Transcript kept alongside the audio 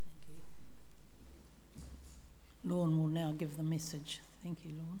Lorne will now give the message. Thank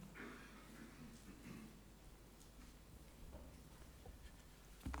you, Lorne.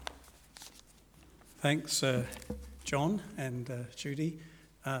 Thanks, John and Judy.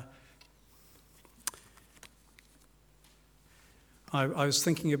 I was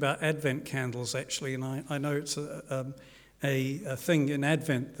thinking about Advent candles, actually, and I know it's a thing in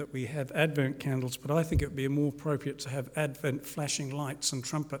Advent that we have Advent candles, but I think it would be more appropriate to have Advent flashing lights and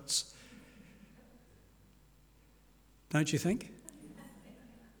trumpets. Don't you think?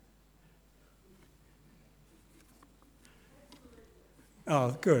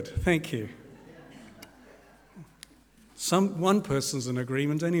 Oh, good. Thank you. One person's in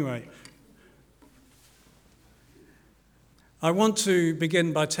agreement anyway. I want to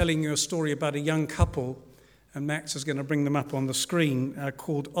begin by telling you a story about a young couple, and Max is going to bring them up on the screen,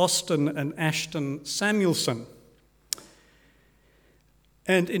 called Austin and Ashton Samuelson.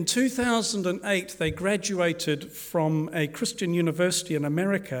 And in 2008, they graduated from a Christian university in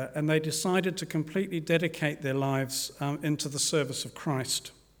America, and they decided to completely dedicate their lives into the service of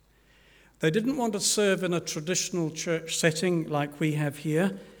Christ. They didn't want to serve in a traditional church setting like we have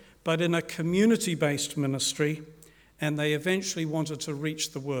here, but in a community-based ministry, and they eventually wanted to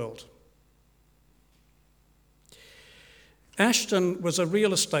reach the world. Ashton was a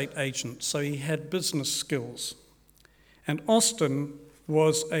real estate agent, so he had business skills, and Austin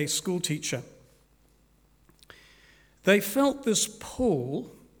was a school teacher. They felt this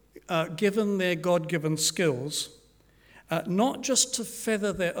pull, given their God-given skills, not just to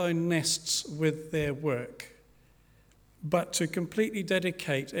feather their own nests with their work, but to completely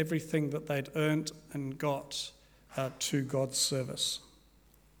dedicate everything that they'd earned and got to God's service.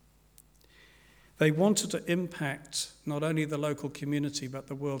 They wanted to impact not only the local community, but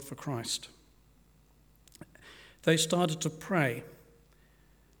the world for Christ. They started to pray.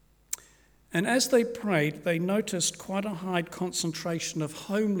 And as they prayed, they noticed quite a high concentration of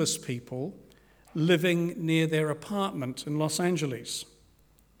homeless people living near their apartment in Los Angeles.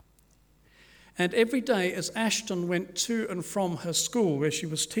 And every day as Ashton went to and from her school where she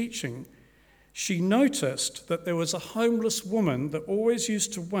was teaching, she noticed that there was a homeless woman that always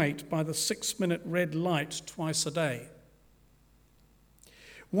used to wait by the 6-minute red light twice a day.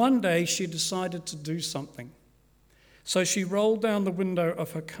 One day she decided to do something. So she rolled down the window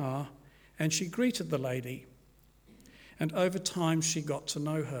of her car and she greeted the lady. And over time she got to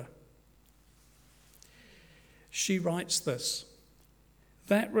know her. She writes this: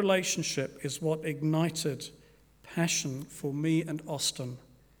 "That relationship is what ignited passion for me and Austin.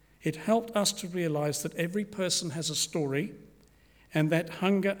 It helped us to realize that every person has a story and that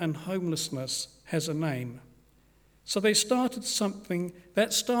hunger and homelessness has a name. So they started something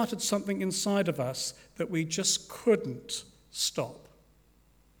inside of us that we just couldn't stop."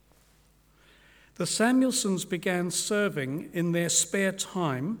 The Samuelsons began serving in their spare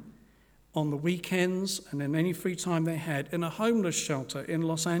time on the weekends and in any free time they had in a homeless shelter in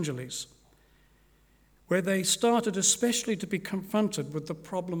Los Angeles, where they started especially to be confronted with the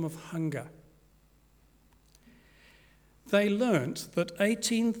problem of hunger. They learnt that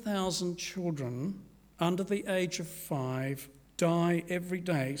 18,000 children under the age of 5 die every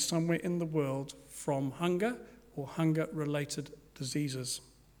day somewhere in the world from hunger or hunger-related diseases.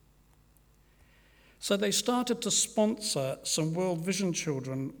 So they started to sponsor some World Vision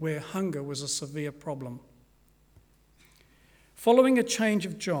children where hunger was a severe problem. Following a change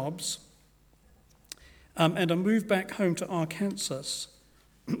of jobs and a move back home to Arkansas,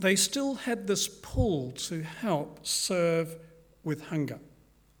 they still had this pull to help serve with hunger.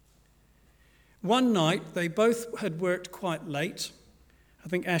 One night, they both had worked quite late. I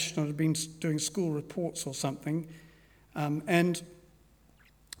think Ashton had been doing school reports or something, and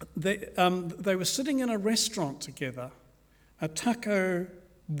they were sitting in a restaurant together, a Taco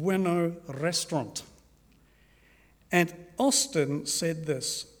Bueno restaurant. And Austin said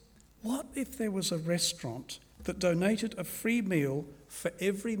this: "What if there was a restaurant that donated a free meal for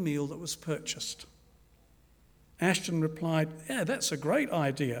every meal that was purchased?" Ashton replied, "Yeah, that's a great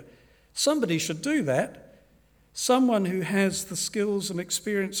idea. Somebody should do that. Someone who has the skills and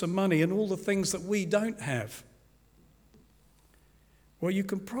experience and money and all the things that we don't have." Well, you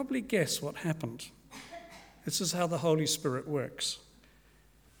can probably guess what happened. This is how the Holy Spirit works.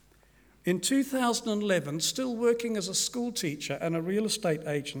 In 2011, still working as a school teacher and a real estate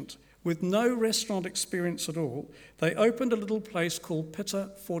agent with no restaurant experience at all, they opened a little place called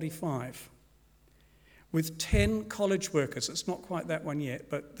Pitta 45 with 10 college workers. It's not quite that one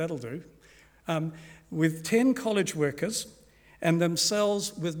yet, but that'll do. With 10 college workers and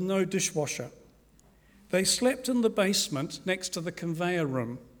themselves with no dishwasher. They slept in the basement next to the conveyor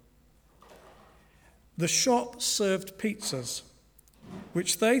room. The shop served pizzas,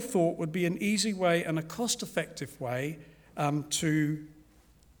 which they thought would be an easy way and a cost-effective way to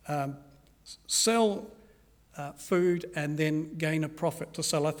sell food and then gain a profit to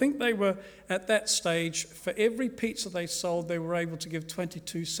sell. I think they were, at that stage, for every pizza they sold, they were able to give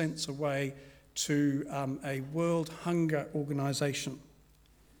 22 cents away to a World Hunger Organization.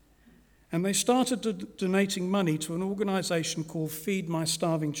 And they started donating money to an organization called Feed My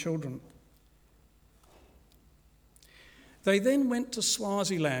Starving Children. They then went to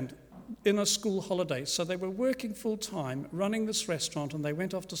Swaziland in a school holiday. So they were working full-time, running this restaurant, and they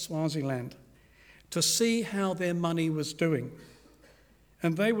went off to Swaziland to see how their money was doing.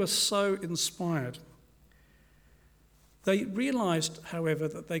 And they were so inspired. They realized, however,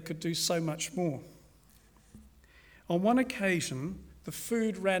 that they could do so much more. On one occasion, the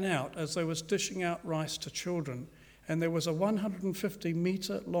food ran out as they was dishing out rice to children, and there was a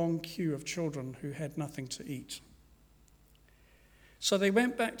 150-meter-long queue of children who had nothing to eat. So they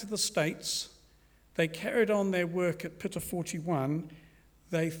went back to the States. They carried on their work at Pitta 41.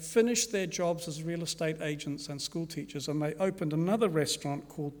 They finished their jobs as real estate agents and school teachers, and they opened another restaurant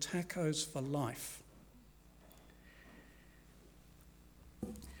called Tacos for Life.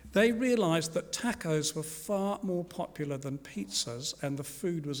 They realized that tacos were far more popular than pizzas, and the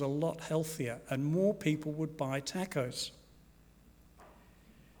food was a lot healthier, and more people would buy tacos.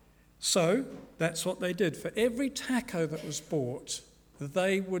 So that's what they did. For every taco that was bought,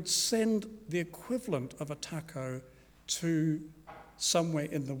 they would send the equivalent of a taco to somewhere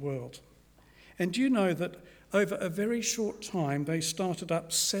in the world. And do you know that over a very short time, they started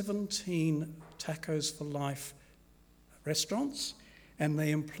up 17 Tacos for Life restaurants, and they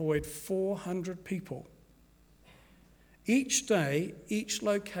employed 400 people. Each day, each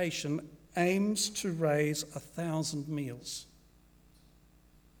location aims to raise 1,000 meals.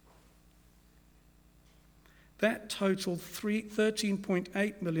 That totaled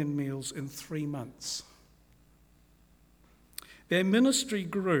 13.8 million meals in 3 months. Their ministry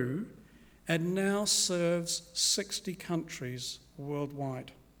grew and now serves 60 countries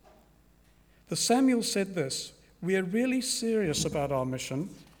worldwide. The Samuel said this: "We are really serious about our mission,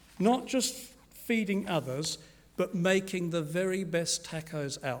 not just feeding others, but making the very best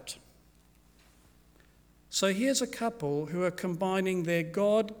tacos out." So here's a couple who are combining their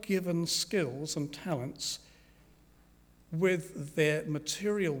God-given skills and talents with their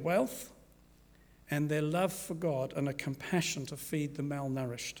material wealth and their love for God and a compassion to feed the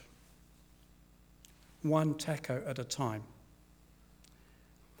malnourished. One taco at a time.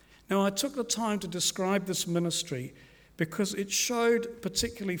 Now, I took the time to describe this ministry because it showed,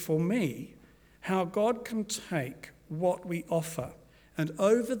 particularly for me, how God can take what we offer, and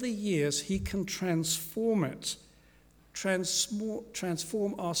over the years he can transform it,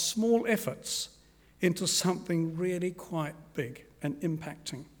 transform our small efforts into something really quite big and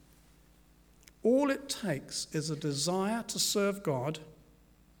impacting. All it takes is a desire to serve God,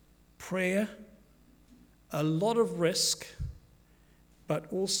 prayer, a lot of risk,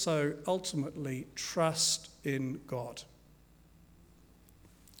 but also ultimately trust in God.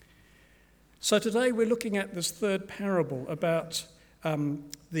 So today we're looking at this third parable about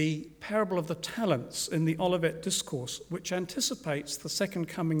the parable of the talents in the Olivet Discourse, which anticipates the second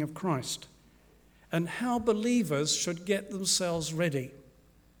coming of Christ, and how believers should get themselves ready.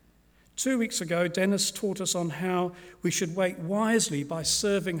 2 weeks ago, Dennis taught us on how we should wait wisely by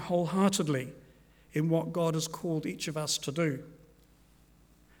serving wholeheartedly in what God has called each of us to do.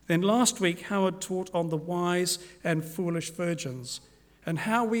 Then last week, Howard taught on the wise and foolish virgins and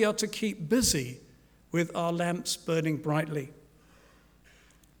how we are to keep busy with our lamps burning brightly.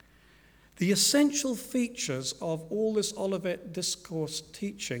 The essential features of all this Olivet Discourse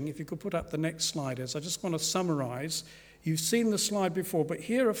teaching, if you could put up the next slide, I just want to summarize. You've seen the slide before, but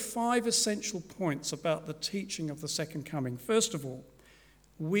here are 5 essential points about the teaching of the second coming. First of all,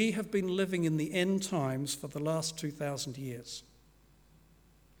 we have been living in the end times for the last 2,000 years.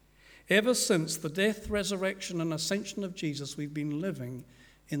 Ever since the death, resurrection, and ascension of Jesus, we've been living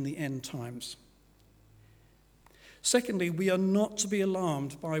in the end times. Secondly, we are not to be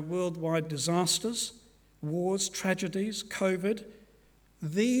alarmed by worldwide disasters, wars, tragedies, COVID.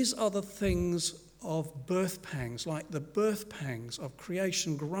 These are the things of birth pangs, like the birth pangs of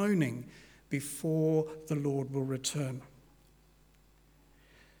creation groaning before the Lord will return.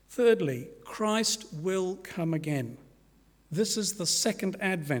 Thirdly, Christ will come again. This is the second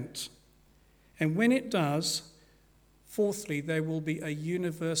advent. And when it does, fourthly, there will be a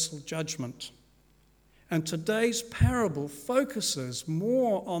universal judgment. And today's parable focuses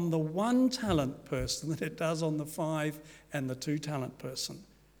more on the 1 talent person than it does on the 5 and the 2 talent person.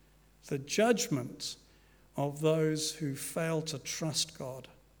 The judgment of those who fail to trust God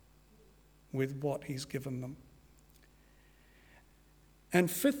with what he's given them. And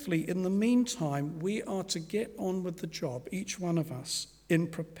fifthly, in the meantime, we are to get on with the job, each one of us, in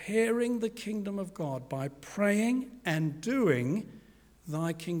preparing the kingdom of God by praying and doing,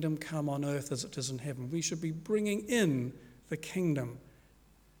 thy kingdom come on earth as it is in heaven. We should be bringing in the kingdom,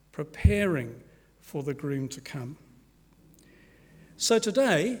 preparing for the groom to come. So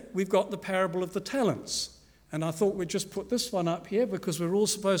today, we've got the parable of the talents. And I thought we'd just put this one up here because we're all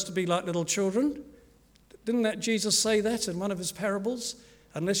supposed to be like little children. Didn't that Jesus say that in one of his parables?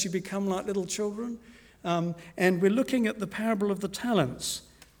 Unless you become like little children. And we're looking at the parable of the talents.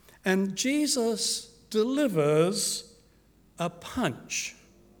 And Jesus delivers a punch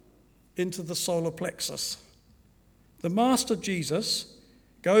into the solar plexus. The master Jesus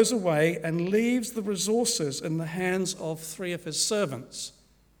goes away and leaves the resources in the hands of 3 of his servants.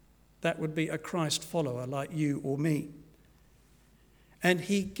 That would be a Christ follower like you or me. And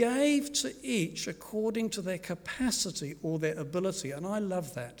he gave to each according to their capacity or their ability. And I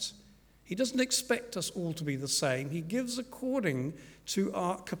love that. He doesn't expect us all to be the same. He gives according to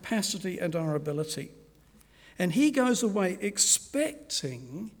our capacity and our ability. And he goes away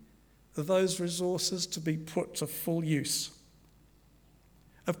expecting those resources to be put to full use.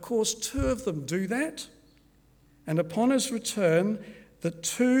 Of course, 2 of them do that. And upon his return, the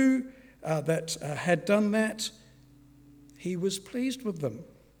 2 that had done that, he was pleased with them.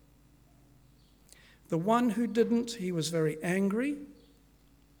 The one who didn't, he was very angry,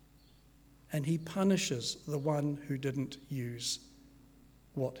 and he punishes the one who didn't use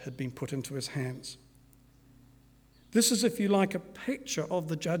what had been put into his hands. This is, if you like, a picture of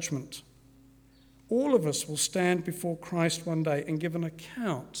the judgment. All of us will stand before Christ one day and give an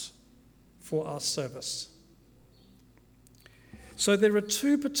account for our service. So there are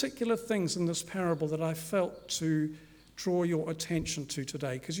 2 particular things in this parable that I felt to draw your attention to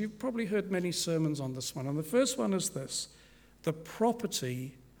today, because you've probably heard many sermons on this one. And the first one is this: the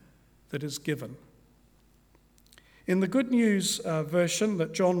property that is given. In the Good News version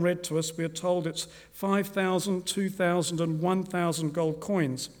that John read to us, we are told it's 5,000, 2,000, and 1,000 gold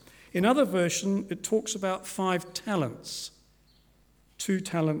coins. In other version, it talks about 5 talents, 2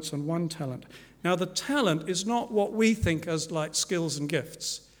 talents and 1 talent. Now, the talent is not what we think as like skills and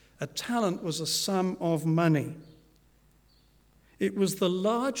gifts. A talent was a sum of money. It was the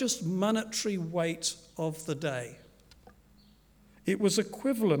largest monetary weight of the day. It was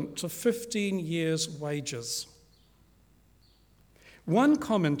equivalent to 15 years' wages. One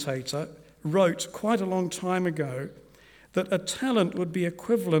commentator wrote quite a long time ago that a talent would be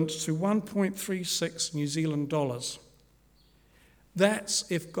equivalent to 1.36 New Zealand dollars. That's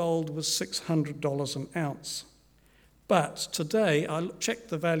if gold was $600 an ounce. But today, I checked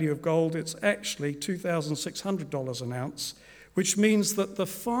the value of gold, it's actually $2,600 an ounce, which means that the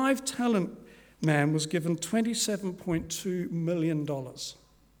 5-talent man was given $27.2 million.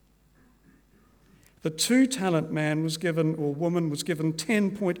 The 2-talent man was given, or woman was given,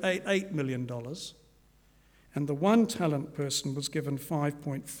 $10.88 million. And the 1-talent person was given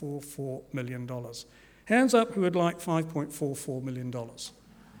 $5.44 million. Hands up who would like $5.44 million.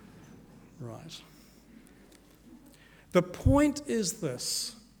 Right. The point is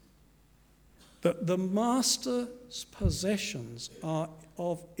this, that the master's possessions are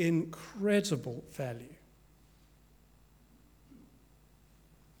of incredible value.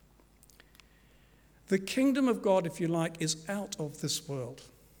 The kingdom of God, if you like, is out of this world.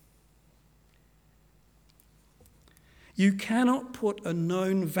 You cannot put a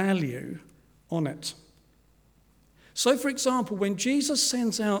known value on it. So, for example, when Jesus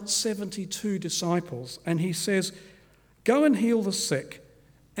sends out 72 disciples and he says, go and heal the sick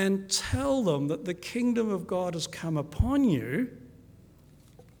and tell them that the kingdom of God has come upon you,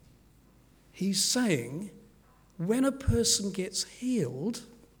 he's saying, when a person gets healed,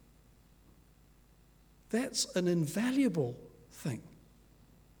 that's an invaluable thing.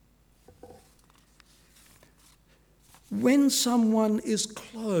 When someone is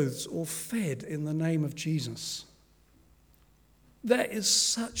clothed or fed in the name of Jesus, that is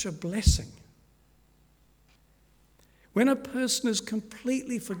such a blessing. When a person is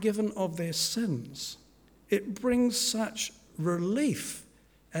completely forgiven of their sins, it brings such relief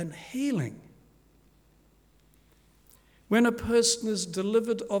and healing. When a person is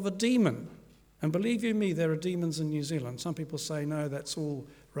delivered of a demon, and believe you me, there are demons in New Zealand. Some people say, no, that's all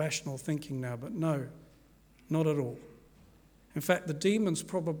rational thinking now, but no, not at all. In fact, the demons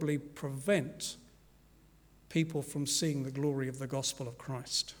probably prevent people from seeing the glory of the gospel of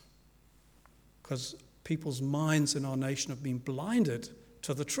Christ, because people's minds in our nation have been blinded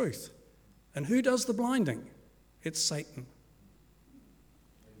to the truth And who does the blinding? It's Satan.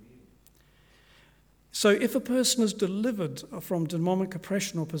 So if a person is delivered from demonic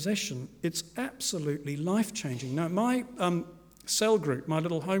oppression or possession, it's absolutely life-changing. Now, my cell group, my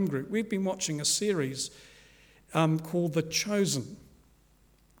little home group, we've been watching a series called The Chosen.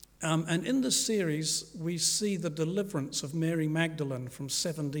 And in this series, we see the deliverance of Mary Magdalene from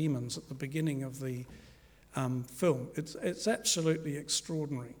 7 demons at the beginning of the film. It's absolutely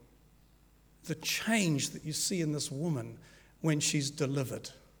extraordinary, the change that you see in this woman when she's delivered.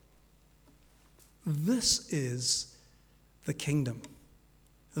 This is the kingdom.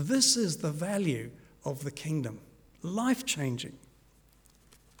 This is the value of the kingdom. Life-changing.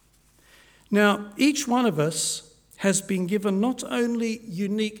 Now, each one of us has been given not only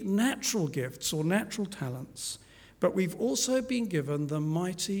unique natural gifts or natural talents, but we've also been given the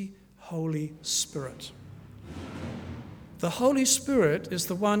mighty Holy Spirit. The Holy Spirit is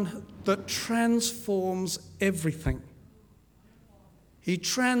the one that transforms everything. He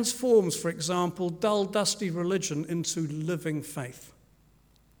transforms, for example, dull, dusty religion into living faith.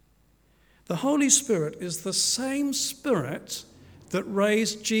 The Holy Spirit is the same Spirit that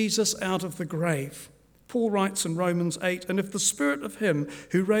raised Jesus out of the grave. Paul writes in Romans 8, "And if the Spirit of him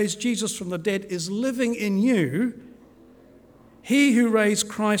who raised Jesus from the dead is living in you, he who raised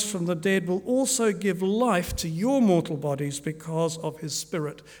Christ from the dead will also give life to your mortal bodies because of his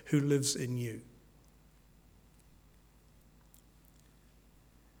Spirit who lives in you."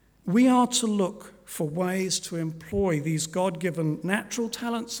 We are to look for ways to employ these God-given natural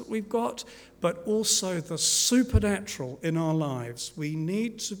talents that we've got, but also the supernatural in our lives. We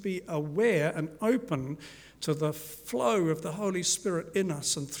need to be aware and open to the flow of the Holy Spirit in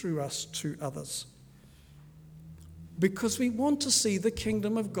us and through us to others. Because we want to see the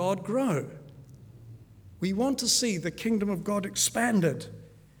kingdom of God grow. We want to see the kingdom of God expanded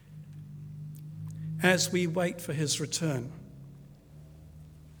as we wait for his return.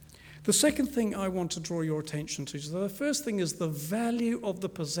 The second thing I want to draw your attention to, so the first thing is the value of the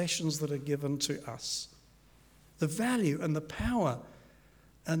possessions that are given to us. The value and the power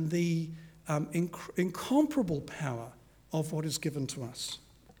and the incomparable power of what is given to us.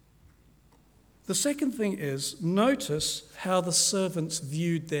 The second thing is, notice how the servants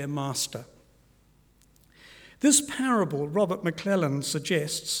viewed their master. This parable, Robert McClellan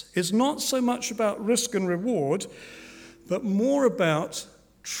suggests, is not so much about risk and reward, but more about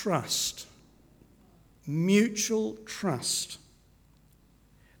trust, mutual trust.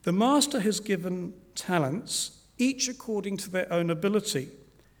 The master has given talents, each according to their own ability,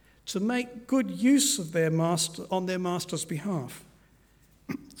 to make good use of their master on their master's behalf.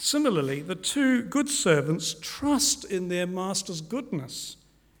 Similarly, the 2 good servants trust in their master's goodness,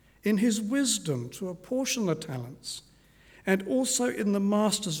 in his wisdom to apportion the talents, and also in the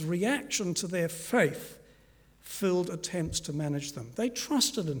master's reaction to their faith-filled attempts to manage them. They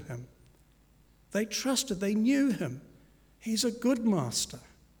trusted in him. They knew him. He's a good master.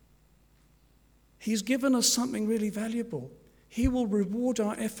 He's given us something really valuable. He will reward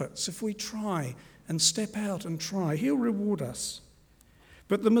our efforts if we try and step out and try. He'll reward us.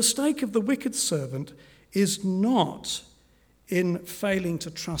 But the mistake of the wicked servant is not in failing to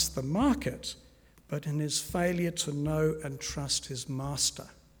trust the market, but in his failure to know and trust his master.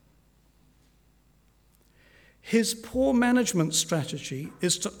 His poor management strategy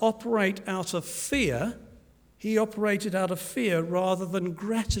is to operate out of fear. He operated out of fear rather than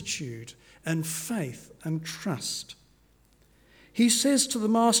gratitude and faith and trust. He says to the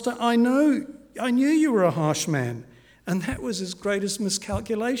master, I knew you were a harsh man. And that was his greatest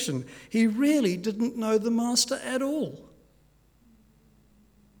miscalculation. He really didn't know the master at all.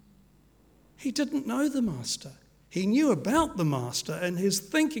 He didn't know the master. He knew about the master, and his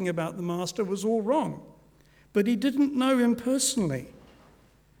thinking about the master was all wrong. But he didn't know him personally.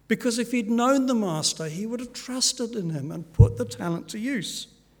 Because if he'd known the master, he would have trusted in him and put the talent to use.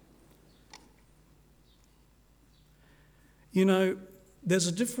 You know, there's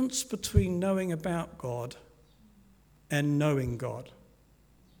a difference between knowing about God and knowing God.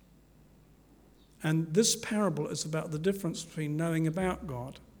 And this parable is about the difference between knowing about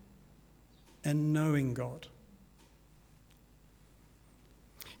God and knowing God.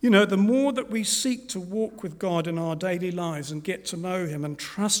 You know, the more that we seek to walk with God in our daily lives and get to know him and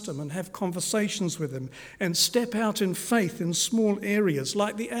trust him and have conversations with him and step out in faith in small areas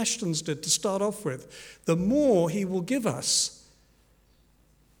like the Ashtons did to start off with, the more he will give us,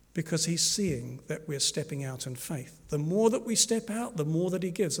 because he's seeing that we're stepping out in faith. The more that we step out, the more that he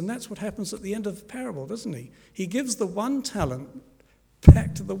gives. And that's what happens at the end of the parable, doesn't he? He gives the 1 talent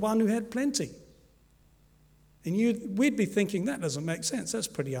back to the one who had plenty. And we'd be thinking, that doesn't make sense. That's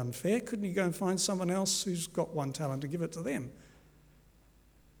pretty unfair. Couldn't you go and find someone else who's got one talent and give it to them?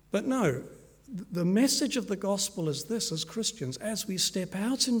 But no, the message of the gospel is this: as Christians, as we step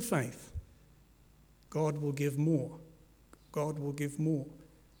out in faith, God will give more. God will give more.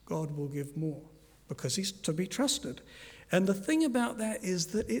 God will give more, because he's to be trusted. And the thing about that is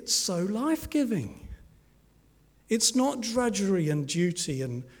that it's so life-giving. It's not drudgery and duty,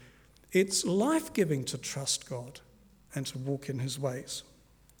 and it's life-giving to trust God and to walk in his ways.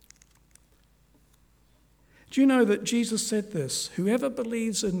 Do you know that Jesus said this? Whoever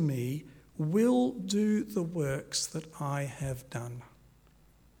believes in me will do the works that I have done.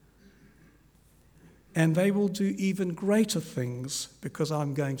 And they will do even greater things because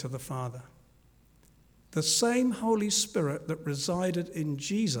I'm going to the Father. The same Holy Spirit that resided in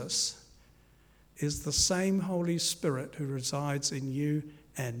Jesus is the same Holy Spirit who resides in you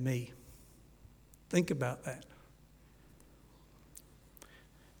and me. Think about that.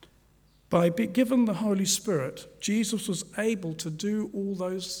 By being given the Holy Spirit, Jesus was able to do all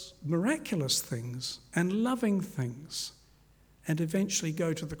those miraculous things and loving things and eventually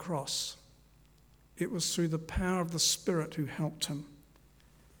go to the cross. It was through the power of the Spirit who helped him.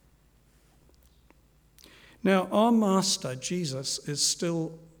 Now, our Master, Jesus, is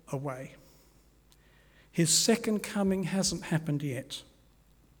still away. His second coming hasn't happened yet.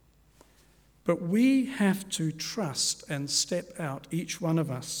 But we have to trust and step out, each one of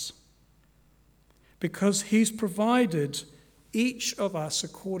us, because he's provided each of us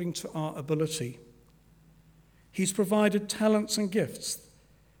according to our ability. He's provided talents and gifts,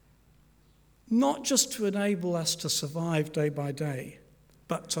 not just to enable us to survive day by day,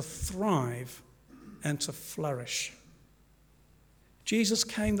 but to thrive and to flourish. Jesus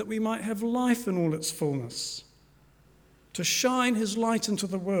came that we might have life in all its fullness, to shine his light into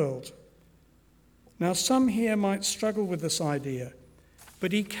the world. Now, some here might struggle with this idea,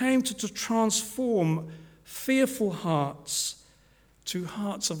 but he came to transform fearful hearts to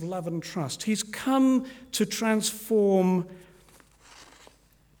hearts of love and trust. He's come to transform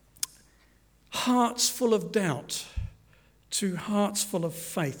hearts full of doubt to hearts full of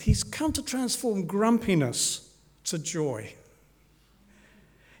faith. He's come to transform grumpiness to joy.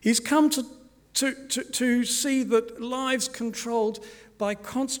 He's come to see that lives controlled by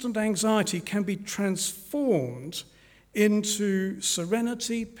constant anxiety can be transformed into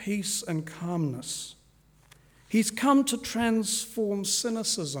serenity, peace, and calmness. He's come to transform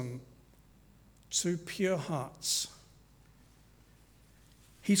cynicism to pure hearts.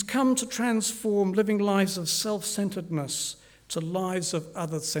 He's come to transform living lives of self-centeredness to lives of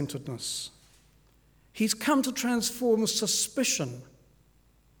other-centeredness. He's come to transform suspicion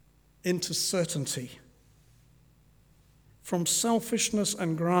into certainty, from selfishness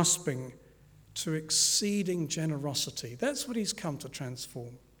and grasping to exceeding generosity. That's what he's come to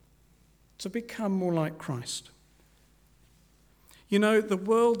transform, to become more like Christ. You know, the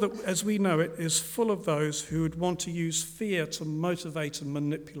world that, as we know it, is full of those who would want to use fear to motivate and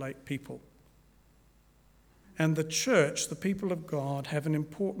manipulate people. And the church, the people of God, have an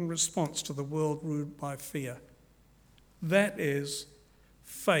important response to the world ruled by fear. That is,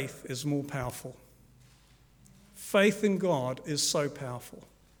 faith is more powerful. Faith in God is so powerful.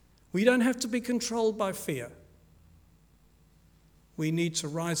 We don't have to be controlled by fear. We need to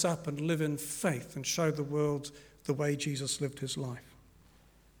rise up and live in faith and show the world the way Jesus lived his life.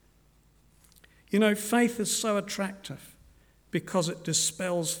 You know, faith is so attractive because it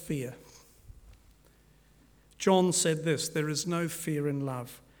dispels fear. John said this: there is no fear in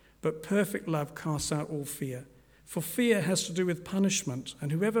love, but perfect love casts out all fear. For fear has to do with punishment,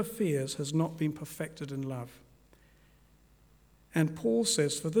 and whoever fears has not been perfected in love. And Paul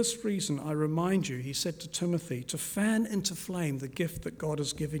says, for this reason I remind you, he said to Timothy, to fan into flame the gift that God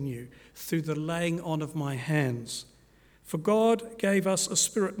has given you through the laying on of my hands. For God gave us a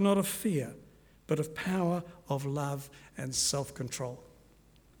spirit not of fear, but of power, of love, and self-control.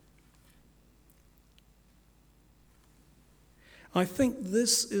 I think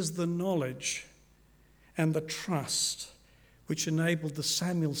this is the knowledge and the trust which enabled the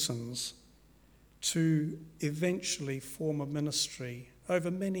Samuelsons to eventually form a ministry over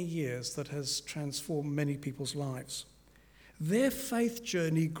many years that has transformed many people's lives. Their faith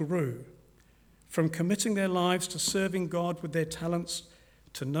journey grew from committing their lives to serving God with their talents,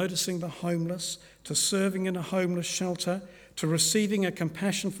 to noticing the homeless, to serving in a homeless shelter, to receiving a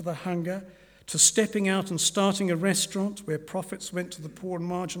compassion for the hunger, to stepping out and starting a restaurant where profits went to the poor and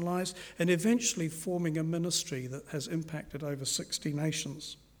marginalized, and eventually forming a ministry that has impacted over 60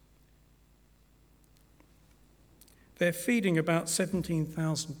 nations. They're feeding about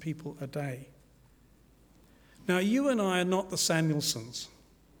 17,000 people a day. Now, you and I are not the Samuelsons.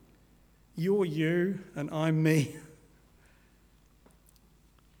 You're you and I'm me.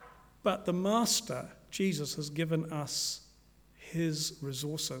 But the Master, Jesus, has given us his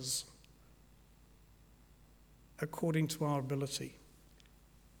resources according to our ability.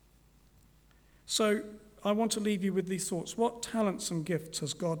 So I want to leave you with these thoughts. What talents and gifts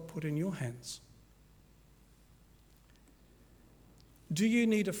has God put in your hands? Do you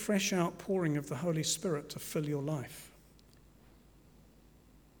need a fresh outpouring of the Holy Spirit to fill your life?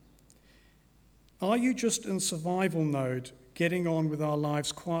 Are you just in survival mode, getting on with our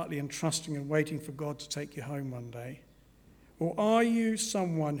lives quietly and trusting and waiting for God to take you home one day? Or are you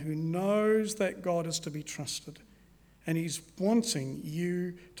someone who knows that God is to be trusted and he's wanting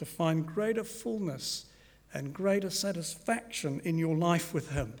you to find greater fullness and greater satisfaction in your life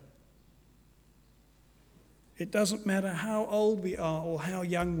with him? It doesn't matter how old we are or how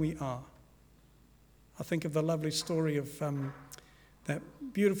young we are. I think of the lovely story of that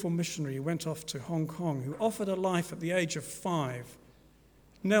beautiful missionary who went off to Hong Kong, who offered a life at the age of 5,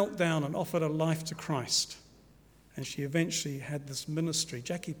 knelt down and offered a life to Christ. And she eventually had this ministry,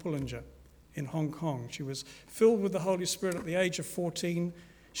 Jackie Pullinger, in Hong Kong. She was filled with the Holy Spirit at the age of 14.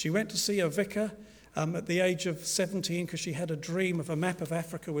 She went to see a vicar at the age of 17 because she had a dream of a map of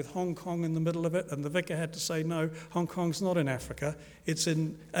Africa with Hong Kong in the middle of it, and the vicar had to say, no, Hong Kong's not in Africa, it's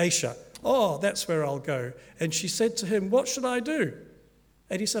in Asia. Oh, that's where I'll go. And she said to him, what should I do?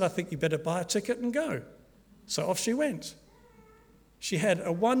 And he said, I think you better buy a ticket and go. So off she went. She had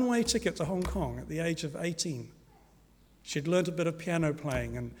a one-way ticket to Hong Kong at the age of 18. She'd learned a bit of piano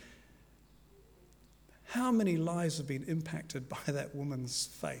playing, and how many lives have been impacted by that woman's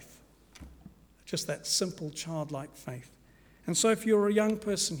faith? Just that simple childlike faith. And so if you're a young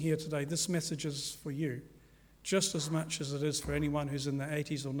person here today, this message is for you, just as much as it is for anyone who's in their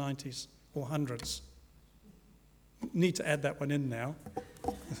 80s or 90s or hundreds. Need to add that one in now,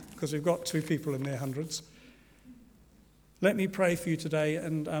 because we've got 2 people in their hundreds. Let me pray for you today,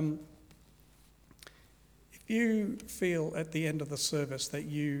 and if you feel at the end of the service that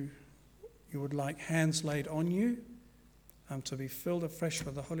you would like hands laid on you, to be filled afresh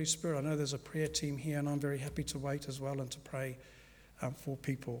with the Holy Spirit. I know there's a prayer team here, and I'm very happy to wait as well and to pray for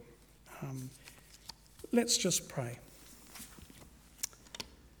people. Let's just pray.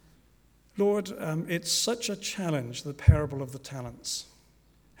 Lord, it's such a challenge, the parable of the talents.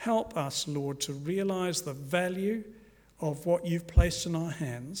 Help us, Lord, to realize the value of what you've placed in our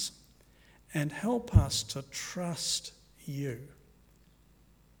hands, and help us to trust you.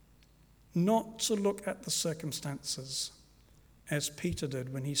 Not to look at the circumstances, as Peter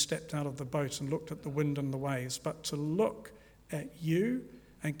did when he stepped out of the boat and looked at the wind and the waves, but to look at you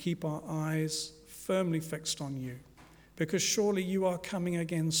and keep our eyes firmly fixed on you. Because surely you are coming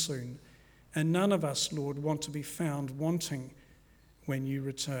again soon, and none of us, Lord, want to be found wanting when you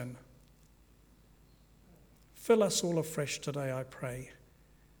return. Fill us all afresh today, I pray.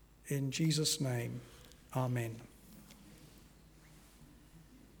 In Jesus' name, amen.